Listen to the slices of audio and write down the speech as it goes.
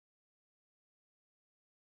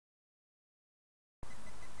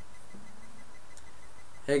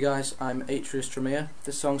Hey guys, I'm Atreus Tremere.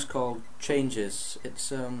 This song's called Changes. It's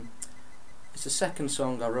the second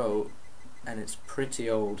song I wrote, and it's pretty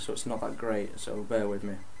old, so it's not that great, so bear with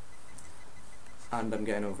me. And I'm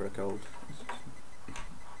getting over a cold.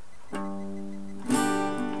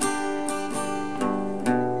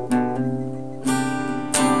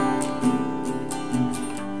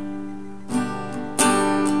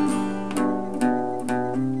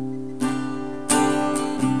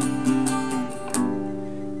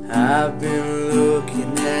 I've been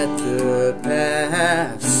looking at the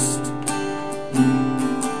past,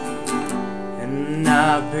 and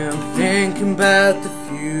I've been thinking about the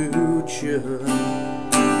future.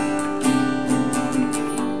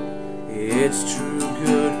 It's true,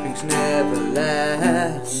 good things never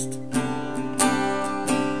last.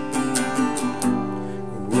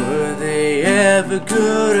 Were they ever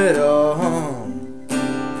good at all?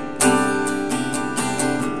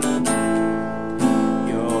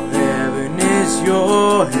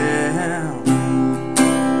 Your hell.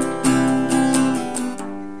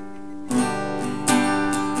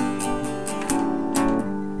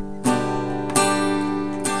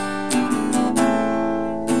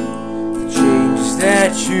 The changes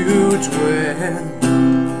that you dwell,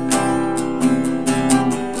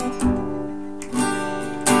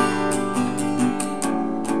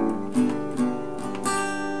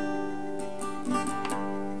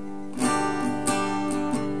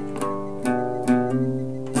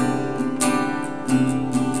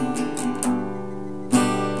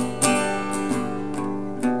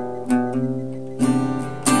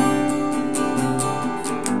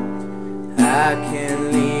 I can't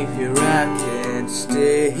leave here, I can't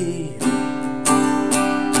stay.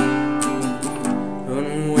 The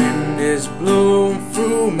wind is blowing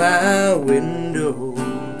through my window.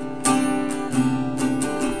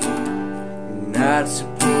 Not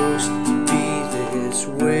supposed to be this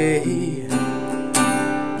way,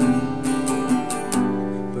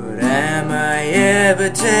 but am I ever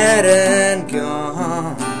dead and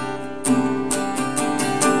gone?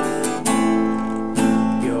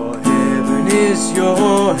 Is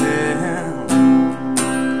your hell.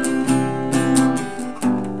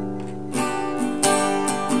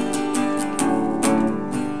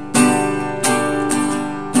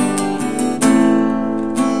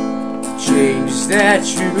 Changes that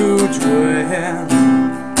you dwell,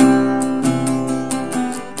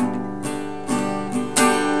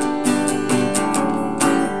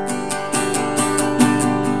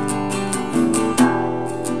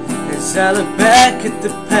 as I look back at the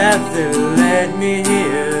path that led me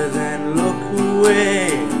here, then look away.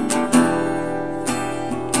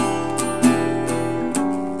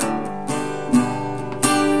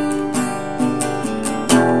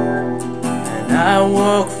 And I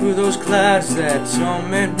walk through those clouds that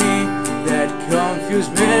torment me, that confuse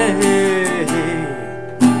me.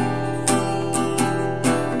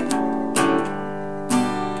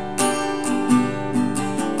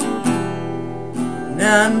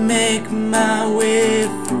 I make my way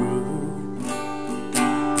through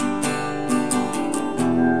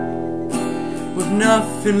with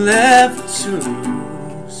nothing left to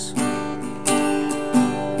lose.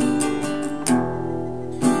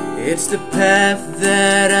 It's the path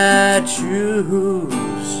that I choose.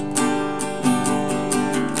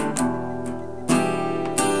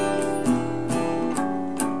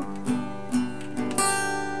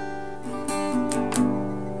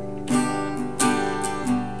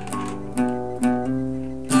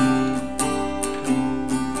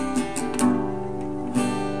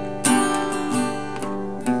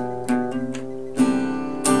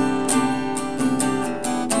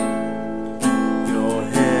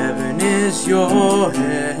 Your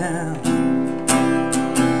hell.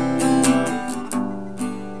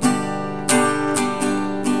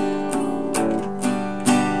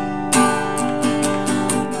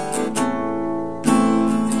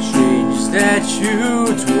 The changes that you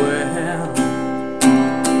dwell,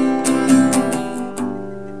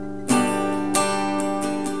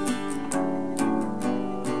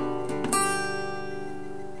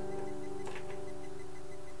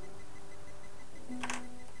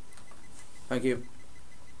 thank you.